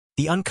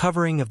The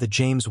uncovering of the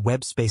James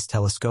Webb Space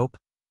Telescope,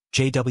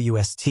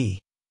 JWST,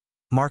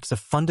 marks a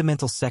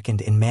fundamental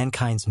second in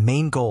mankind's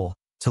main goal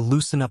to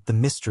loosen up the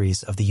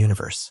mysteries of the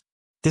universe.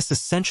 This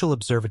essential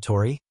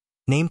observatory,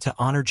 named to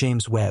honor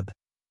James Webb,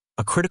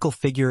 a critical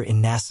figure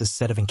in NASA's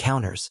set of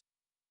encounters,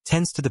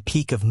 tends to the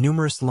peak of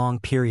numerous long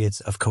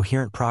periods of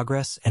coherent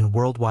progress and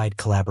worldwide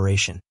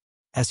collaboration.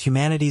 As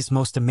humanity's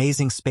most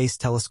amazing space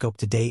telescope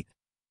to date,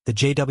 the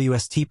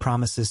JWST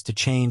promises to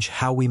change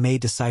how we may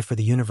decipher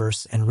the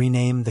universe and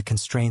rename the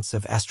constraints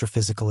of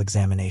astrophysical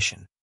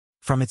examination.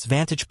 From its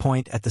vantage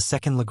point at the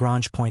second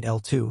Lagrange point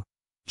L2,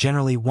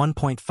 generally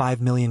 1.5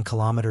 million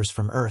kilometers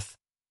from Earth,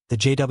 the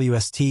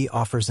JWST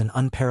offers an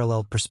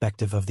unparalleled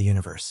perspective of the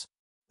universe.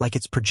 Like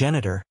its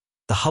progenitor,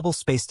 the Hubble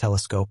Space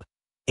Telescope,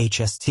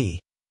 HST,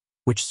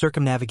 which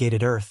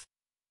circumnavigated Earth,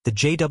 the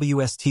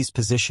JWST's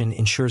position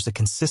ensures a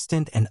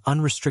consistent and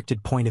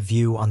unrestricted point of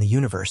view on the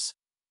universe,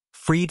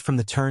 freed from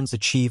the turns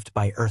achieved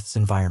by Earth's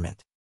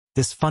environment.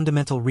 This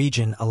fundamental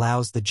region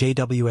allows the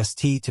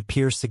JWST to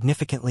peer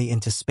significantly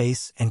into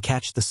space and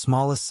catch the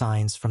smallest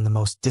signs from the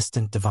most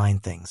distant divine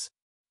things.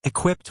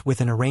 Equipped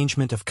with an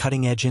arrangement of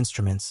cutting-edge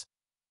instruments,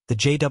 the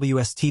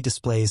JWST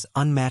displays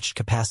unmatched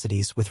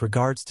capacities with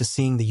regards to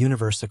seeing the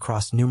universe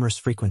across numerous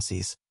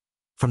frequencies,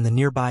 from the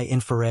nearby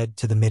infrared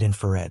to the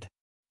mid-infrared.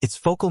 Its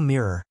focal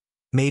mirror,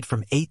 made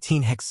from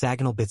 18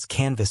 hexagonal bits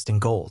canvassed in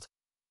gold,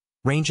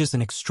 ranges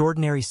an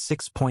extraordinary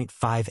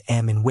 6.5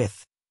 m in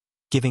width,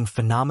 giving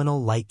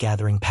phenomenal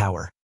light-gathering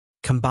power.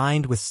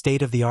 Combined with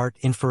state-of-the-art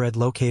infrared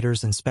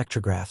locators and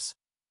spectrographs,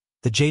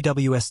 the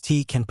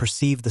JWST can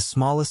perceive the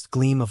smallest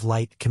gleam of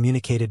light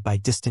communicated by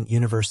distant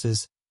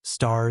universes,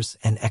 stars,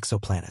 and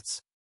exoplanets.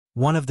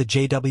 One of the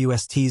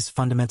JWST's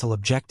fundamental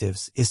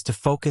objectives is to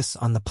focus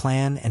on the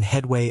plan and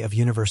headway of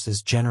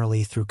universes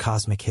generally through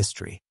cosmic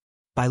history.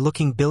 By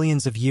looking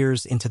billions of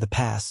years into the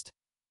past,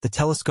 the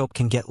telescope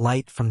can get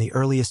light from the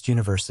earliest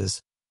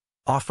universes,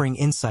 offering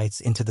insights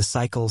into the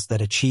cycles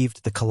that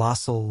achieved the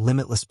colossal,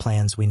 limitless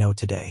plans we know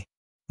today.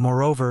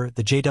 Moreover,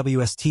 the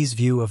JWST's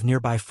view of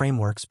nearby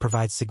frameworks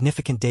provides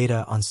significant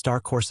data on star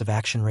course of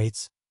action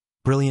rates,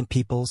 brilliant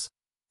peoples,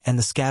 and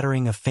the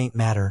scattering of faint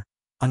matter,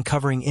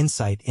 uncovering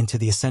insight into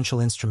the essential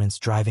instruments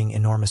driving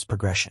enormous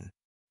progression.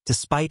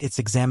 Despite its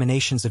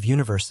examinations of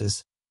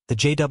universes, the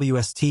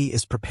JWST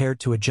is prepared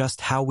to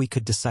adjust how we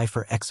could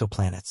decipher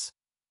exoplanets,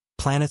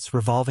 planets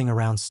revolving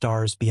around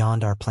stars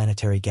beyond our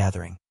planetary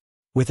gathering.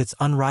 With its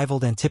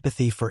unrivaled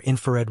antipathy for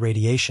infrared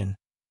radiation,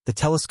 the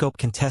telescope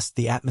can test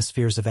the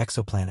atmospheres of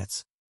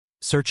exoplanets,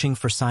 searching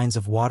for signs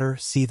of water,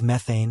 seethed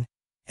methane,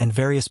 and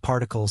various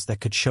particles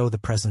that could show the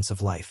presence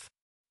of life.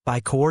 By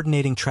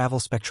coordinating travel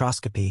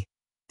spectroscopy,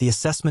 the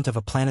assessment of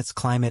a planet's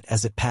climate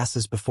as it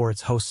passes before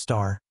its host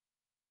star,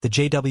 the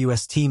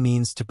JWST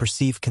means to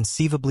perceive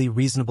conceivably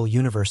reasonable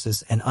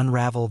universes and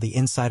unravel the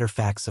insider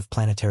facts of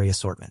planetary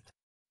assortment.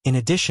 In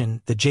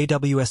addition, the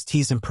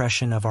JWST's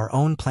impression of our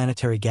own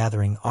planetary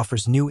gathering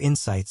offers new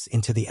insights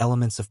into the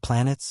elements of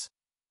planets,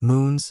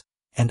 moons,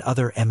 and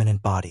other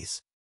eminent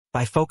bodies.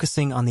 By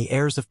focusing on the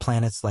heirs of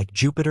planets like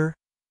Jupiter,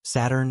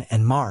 Saturn,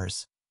 and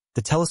Mars,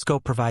 the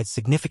telescope provides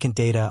significant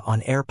data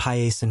on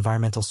air-Piace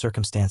environmental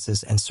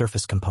circumstances and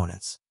surface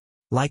components.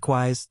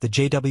 Likewise, the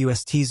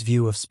JWST's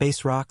view of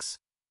space rocks,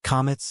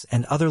 comets,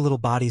 and other little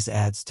bodies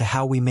adds to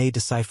how we may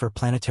decipher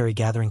planetary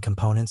gathering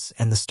components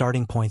and the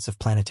starting points of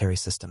planetary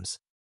systems.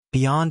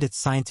 Beyond its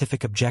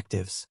scientific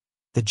objectives,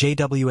 the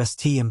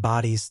JWST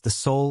embodies the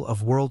soul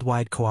of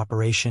worldwide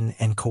cooperation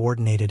and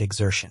coordinated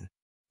exertion.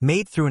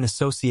 Made through an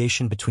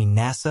association between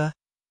NASA,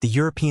 the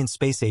European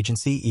Space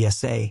Agency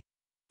 (ESA),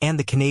 and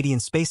the Canadian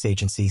Space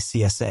Agency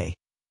 (CSA,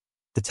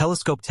 the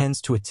telescope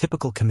tends to a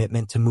typical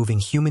commitment to moving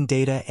human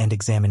data and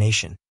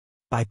examination.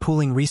 By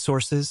pooling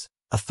resources,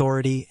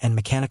 authority, and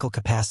mechanical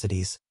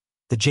capacities,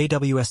 the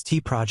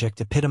JWST project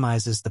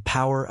epitomizes the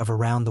power of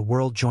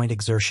around-the-world joint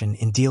exertion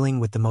in dealing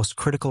with the most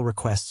critical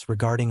requests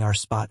regarding our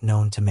spot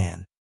known to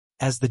man.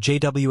 As the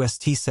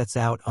JWST sets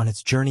out on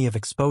its journey of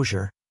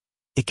exposure,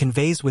 it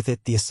conveys with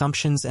it the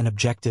assumptions and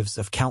objectives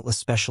of countless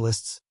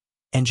specialists,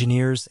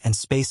 engineers, and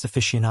space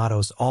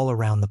aficionados all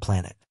around the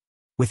planet.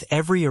 With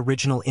every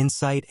original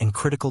insight and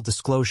critical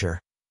disclosure,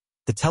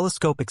 the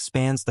telescope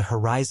expands the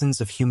horizons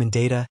of human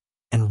data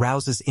and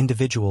rouses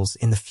individuals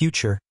in the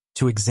future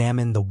to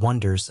examine the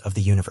wonders of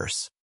the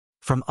universe.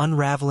 From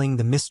unraveling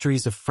the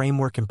mysteries of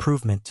framework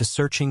improvement to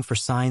searching for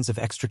signs of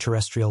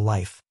extraterrestrial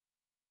life,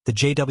 the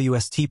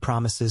JWST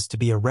promises to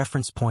be a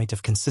reference point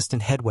of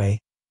consistent headway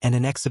and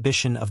an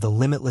exhibition of the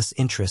limitless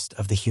interest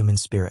of the human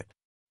spirit.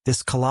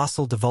 This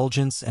colossal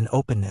divulgence and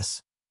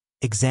openness,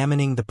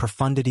 examining the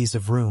profundities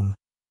of room,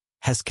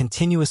 has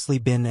continuously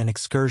been an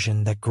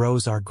excursion that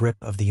grows our grip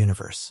of the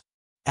universe.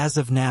 As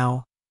of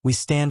now, we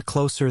stand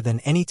closer than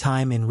any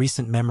time in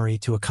recent memory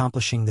to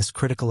accomplishing this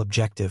critical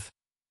objective,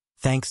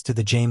 thanks to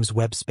the James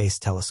Webb Space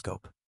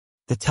Telescope.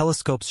 The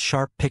telescope's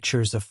sharp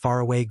pictures of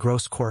faraway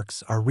gross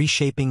quarks are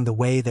reshaping the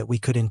way that we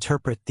could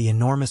interpret the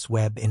enormous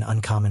web in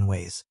uncommon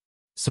ways.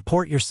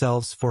 Support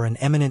yourselves for an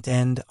eminent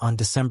end on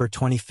December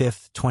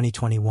 25,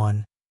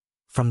 2021,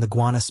 from the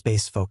Guana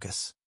Space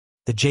Focus.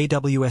 the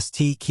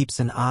JWST keeps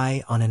an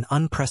eye on an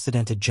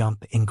unprecedented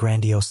jump in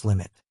grandiose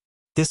limit.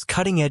 This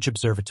cutting-edge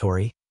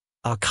observatory,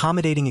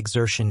 accommodating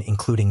exertion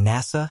including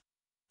NASA,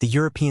 the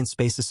European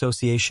Space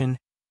Association,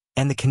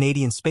 and the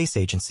Canadian Space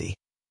Agency,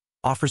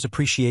 offers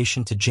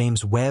appreciation to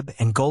James Webb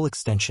and goal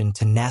extension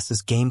to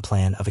NASA's game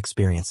plan of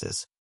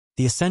experiences.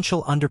 The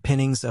essential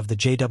underpinnings of the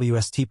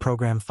JWST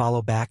program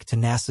follow back to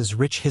NASA's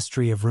rich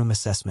history of room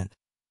assessment,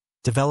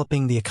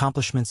 developing the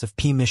accomplishments of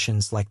P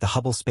missions like the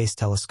Hubble Space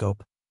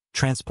Telescope,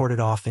 transported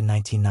off in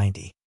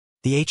 1990.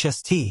 The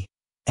HST,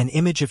 an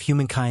image of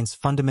humankind's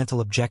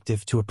fundamental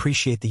objective to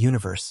appreciate the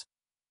universe,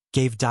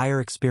 gave dire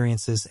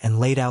experiences and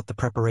laid out the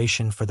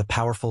preparation for the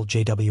powerful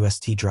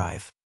JWST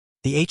drive.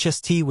 The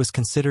HST was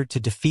considered to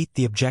defeat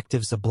the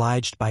objectives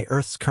obliged by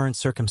Earth's current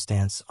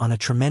circumstance on a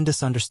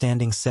tremendous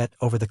understanding set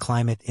over the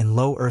climate in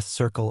low Earth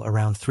circle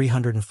around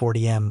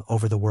 340 m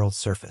over the world's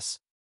surface.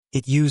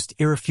 It used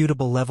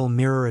irrefutable level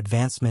mirror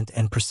advancement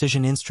and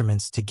precision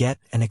instruments to get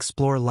and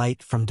explore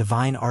light from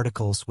divine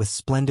articles with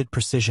splendid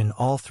precision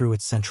all through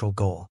its central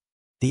goal.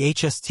 The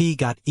HST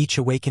got each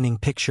awakening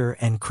picture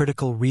and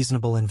critical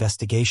reasonable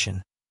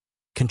investigation,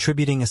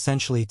 contributing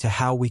essentially to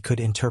how we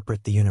could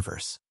interpret the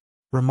universe.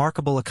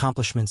 Remarkable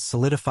accomplishments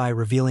solidify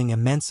revealing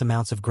immense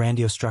amounts of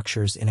grandiose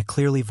structures in a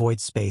clearly void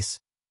space,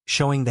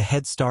 showing the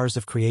head stars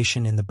of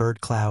creation in the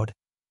bird cloud,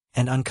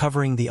 and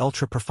uncovering the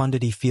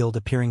ultra-profundity field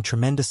appearing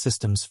tremendous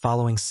systems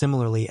following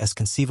similarly as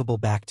conceivable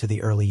back to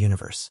the early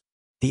universe.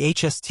 The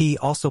HST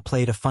also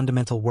played a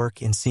fundamental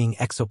work in seeing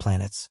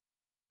exoplanets,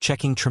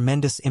 checking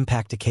tremendous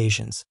impact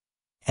occasions,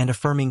 and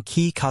affirming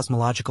key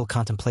cosmological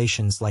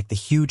contemplations like the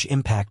huge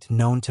impact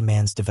known to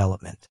man's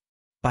development.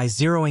 By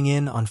zeroing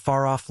in on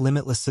far-off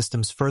limitless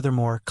systems,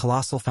 furthermore,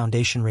 colossal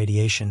foundation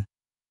radiation,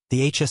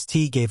 the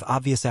HST gave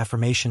obvious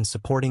affirmation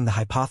supporting the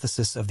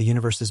hypothesis of the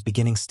universe's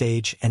beginning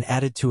stage and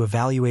added to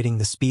evaluating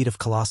the speed of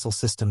colossal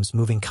systems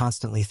moving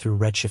constantly through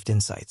redshift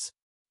insights.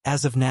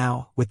 As of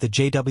now, with the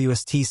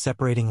JWST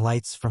separating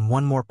lights from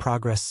one more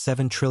progress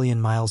 7 trillion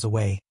miles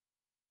away,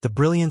 the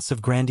brilliance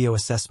of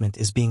grandiose assessment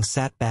is being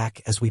sat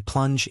back as we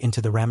plunge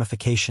into the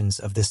ramifications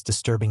of this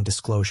disturbing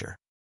disclosure.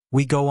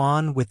 We go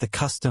on with the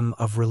custom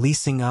of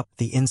releasing up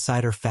the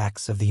insider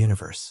facts of the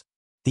universe.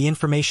 The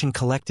information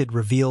collected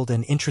revealed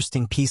an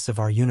interesting piece of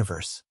our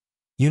universe.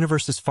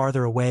 Universes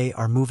farther away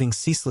are moving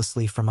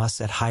ceaselessly from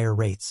us at higher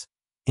rates,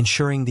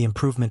 ensuring the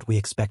improvement we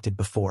expected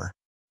before.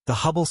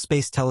 The Hubble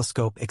Space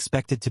Telescope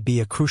expected to be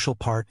a crucial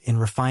part in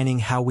refining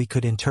how we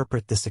could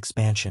interpret this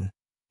expansion,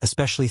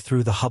 especially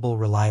through the Hubble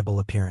reliable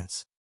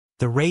appearance.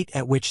 The rate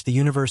at which the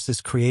universe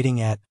is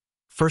creating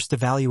first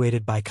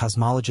evaluated by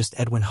cosmologist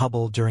Edwin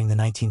Hubble during the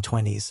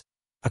 1920s,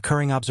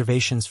 occurring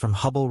observations from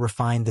Hubble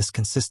refined this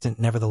consistent,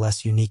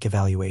 nevertheless unique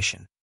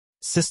evaluation.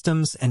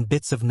 Systems and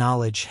bits of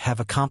knowledge have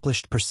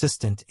accomplished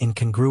persistent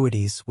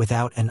incongruities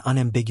without an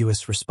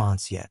unambiguous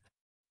response yet.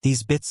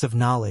 These bits of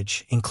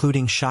knowledge,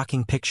 including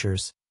shocking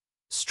pictures,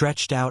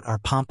 stretched out our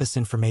pompous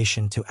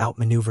information to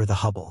outmaneuver the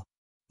Hubble.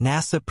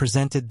 NASA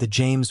presented the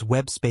James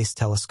Webb Space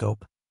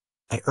Telescope,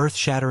 an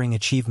earth-shattering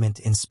achievement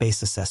in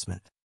space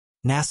assessment.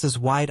 NASA's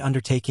wide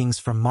undertakings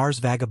from Mars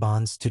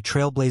Vagabonds to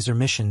Trailblazer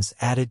missions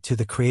added to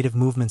the creative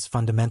movements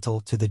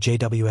fundamental to the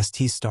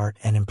JWST's start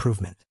and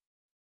improvement.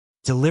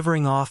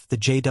 Delivering off the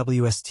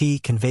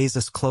JWST conveys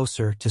us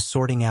closer to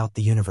sorting out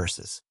the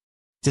universe's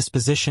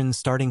disposition,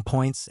 starting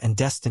points, and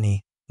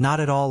destiny. Not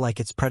at all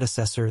like its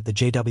predecessor, the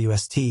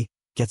JWST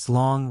gets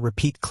long,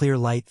 repeat clear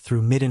light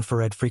through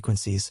mid-infrared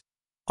frequencies,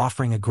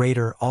 offering a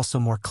greater, also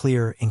more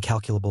clear,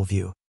 incalculable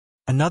view.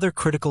 Another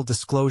critical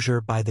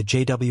disclosure by the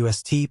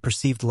JWST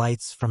perceived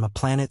lights from a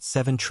planet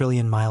 7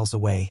 trillion miles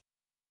away,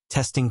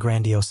 testing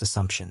grandiose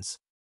assumptions.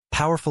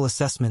 Powerful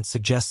assessment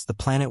suggests the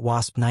planet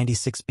WASP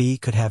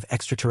 96b could have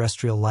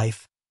extraterrestrial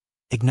life,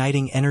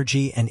 igniting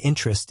energy and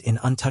interest in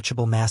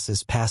untouchable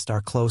masses past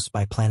our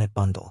close-by-planet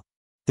bundle.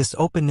 This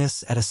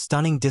openness at a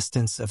stunning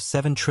distance of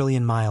 7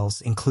 trillion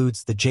miles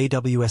includes the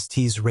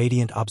JWST's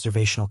radiant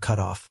observational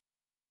cutoff,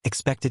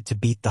 expected to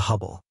beat the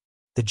Hubble.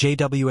 The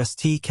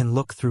JWST can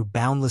look through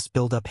boundless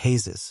build-up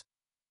hazes,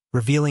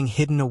 revealing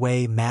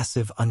hidden-away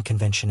massive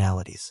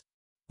unconventionalities.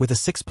 With a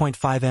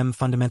 6.5 m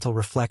fundamental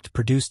reflect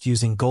produced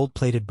using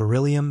gold-plated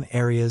beryllium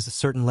areas,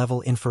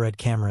 certain-level infrared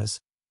cameras,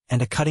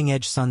 and a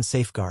cutting-edge sun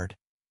safeguard,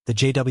 the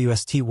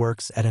JWST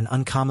works at an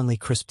uncommonly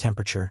crisp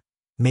temperature,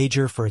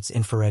 major for its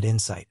infrared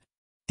insight.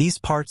 These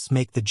parts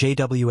make the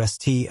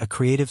JWST a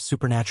creative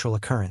supernatural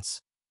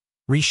occurrence,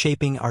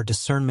 reshaping our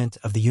discernment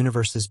of the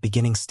universe's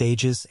beginning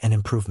stages and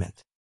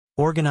improvement.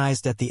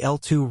 Organized at the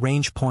L2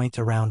 range point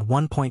around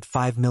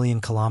 1.5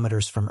 million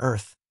kilometers from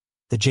Earth,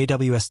 the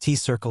JWST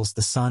circles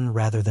the Sun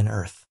rather than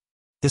Earth.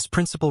 This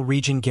principal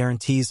region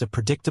guarantees a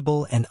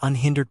predictable and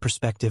unhindered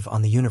perspective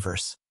on the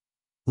universe,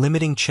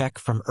 limiting check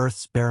from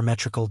Earth's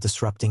barometrical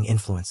disrupting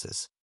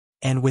influences.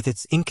 And with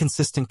its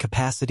inconsistent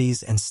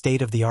capacities and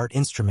state-of-the-art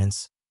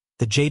instruments,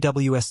 the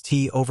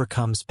JWST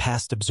overcomes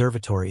past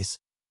observatories,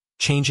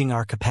 changing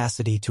our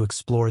capacity to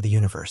explore the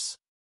universe.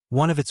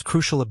 One of its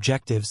crucial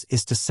objectives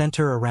is to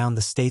center around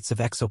the states of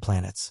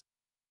exoplanets,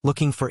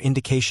 looking for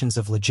indications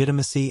of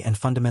legitimacy and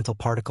fundamental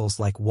particles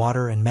like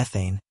water and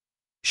methane,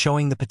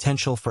 showing the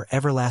potential for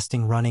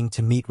everlasting running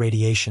to meet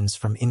radiations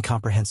from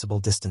incomprehensible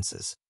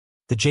distances.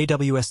 The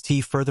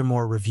JWST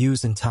furthermore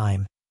reviews in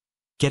time,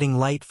 getting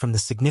light from the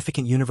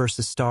significant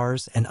universe's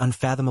stars and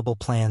unfathomable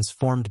plans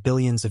formed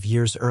billions of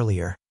years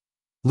earlier,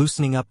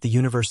 loosening up the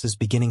universe's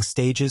beginning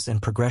stages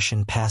and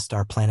progression past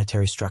our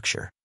planetary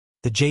structure.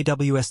 The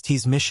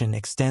JWST's mission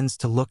extends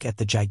to look at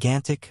the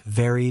gigantic,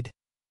 varied,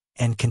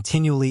 and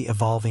continually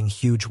evolving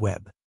huge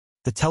web.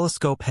 The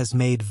telescope has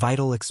made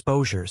vital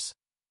exposures,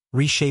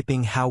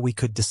 reshaping how we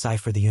could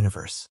decipher the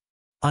universe.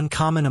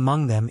 Uncommon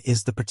among them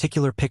is the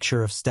particular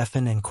picture of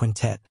Stefan and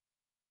Quintet,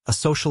 a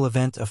social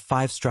event of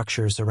 5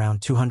 structures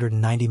around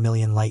 290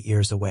 million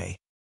light-years away.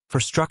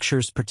 4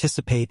 structures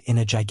participate in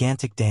a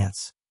gigantic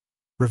dance,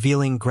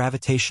 revealing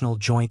gravitational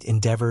joint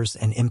endeavors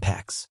and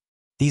impacts.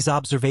 These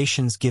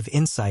observations give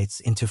insights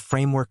into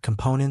framework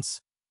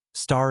components,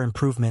 star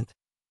improvement,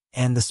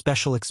 and the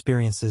special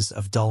experiences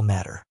of dull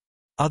matter.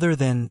 Other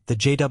than the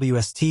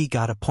JWST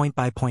got a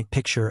point-by-point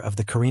picture of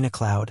the Carina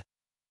Cloud,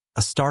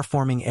 a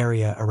star-forming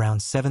area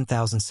around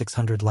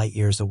 7,600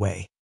 light-years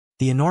away.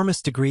 The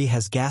enormous degree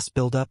has gas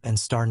buildup and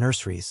star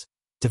nurseries,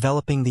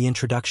 developing the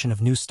introduction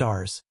of new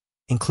stars,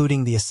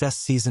 including the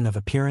assessed season of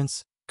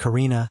appearance,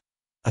 Carina,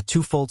 a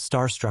 2-fold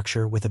star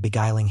structure with a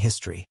beguiling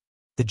history.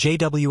 The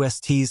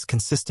JWST's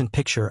consistent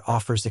picture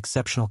offers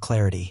exceptional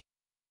clarity,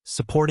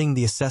 supporting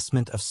the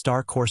assessment of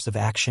star course of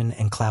action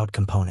and cloud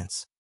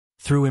components.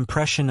 Through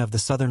impression of the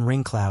southern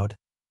ring cloud,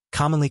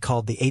 commonly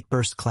called the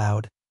 8-burst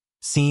cloud,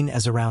 seen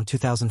as around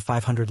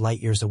 2,500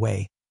 light-years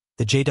away,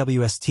 the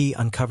JWST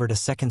uncovered a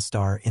second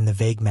star in the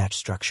vague match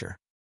structure.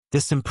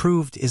 This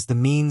improved is the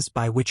means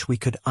by which we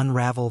could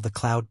unravel the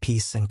cloud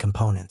piece and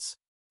components.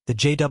 The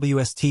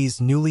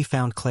JWST's newly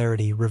found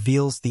clarity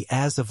reveals the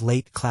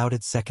as-of-late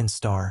clouded second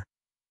star,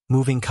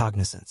 moving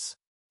cognizance.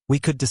 We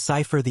could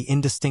decipher the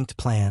indistinct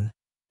plan,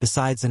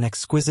 besides an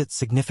exquisite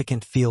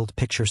significant field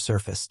picture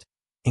surfaced,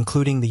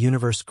 including the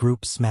universe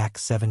group SMAC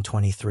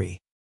 723.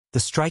 The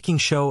striking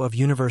show of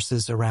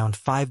universes around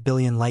 5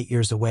 billion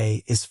light-years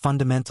away is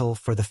fundamental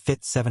for the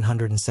FIT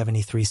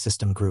 773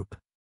 system group.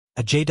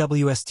 A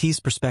JWST's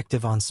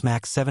perspective on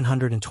SMAC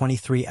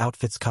 723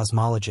 outfits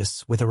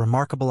cosmologists with a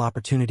remarkable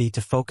opportunity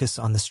to focus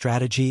on the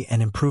strategy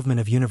and improvement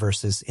of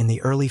universes in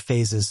the early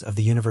phases of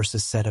the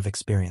universe's set of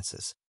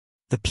experiences.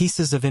 The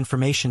pieces of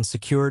information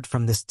secured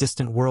from this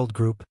distant world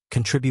group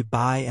contribute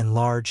by and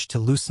large to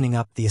loosening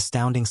up the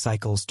astounding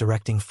cycles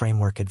directing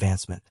framework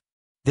advancement.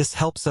 This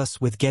helps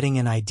us with getting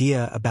an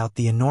idea about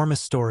the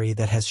enormous story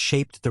that has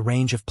shaped the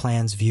range of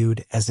plans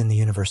viewed as in the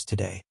universe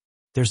today.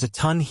 There's a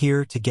ton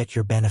here to get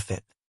your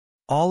benefit.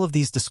 All of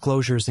these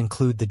disclosures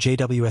include the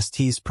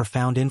JWST's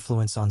profound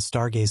influence on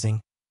stargazing,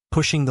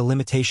 pushing the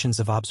limitations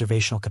of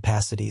observational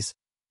capacities,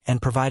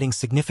 and providing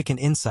significant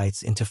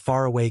insights into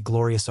faraway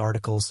glorious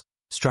articles,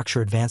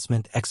 structure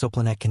advancement,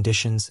 exoplanet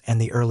conditions,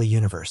 and the early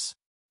universe.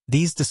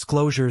 These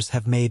disclosures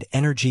have made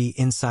energy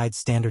inside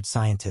standard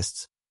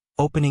scientists,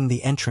 opening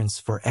the entrance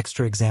for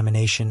extra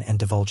examination and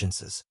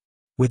divulgences.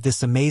 With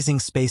this amazing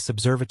space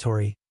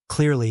observatory,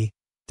 clearly,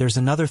 there's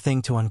another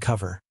thing to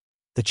uncover.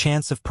 The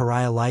chance of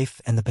pariah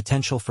life and the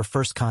potential for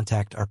first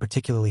contact are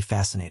particularly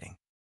fascinating.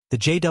 The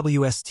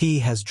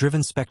JWST has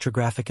driven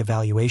spectrographic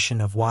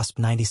evaluation of WASP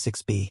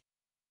 96b,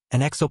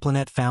 an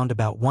exoplanet found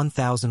about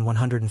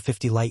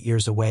 1,150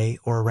 light-years away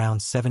or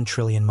around 7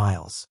 trillion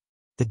miles.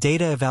 The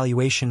data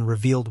evaluation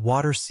revealed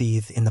water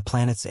seethe in the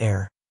planet's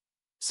air,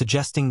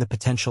 suggesting the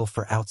potential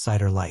for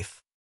outsider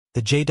life.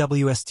 The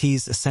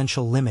JWST's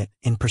essential limit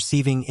in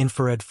perceiving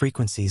infrared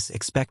frequencies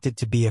expected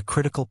to be a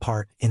critical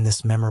part in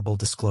this memorable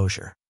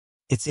disclosure.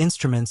 Its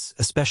instruments,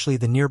 especially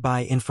the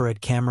nearby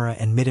infrared camera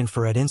and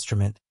mid-infrared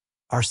instrument,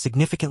 are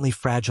significantly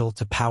fragile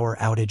to power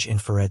outage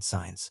infrared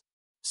signs.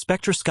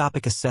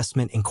 Spectroscopic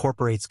assessment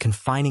incorporates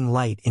confining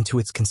light into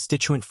its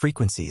constituent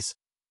frequencies,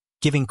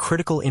 giving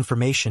critical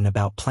information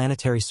about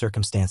planetary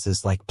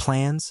circumstances like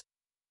plans,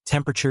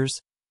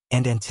 temperatures,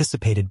 and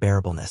anticipated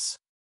bearableness.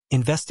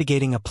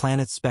 Investigating a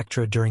planet's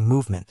spectra during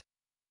movement,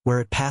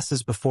 where it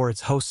passes before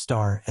its host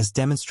star as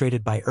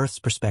demonstrated by Earth's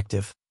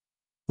perspective,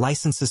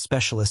 licenses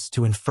specialists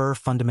to infer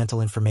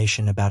fundamental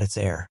information about its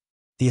air.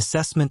 The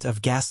assessment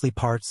of ghastly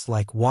parts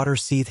like water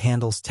seethe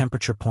handles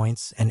temperature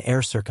points and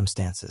air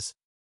circumstances,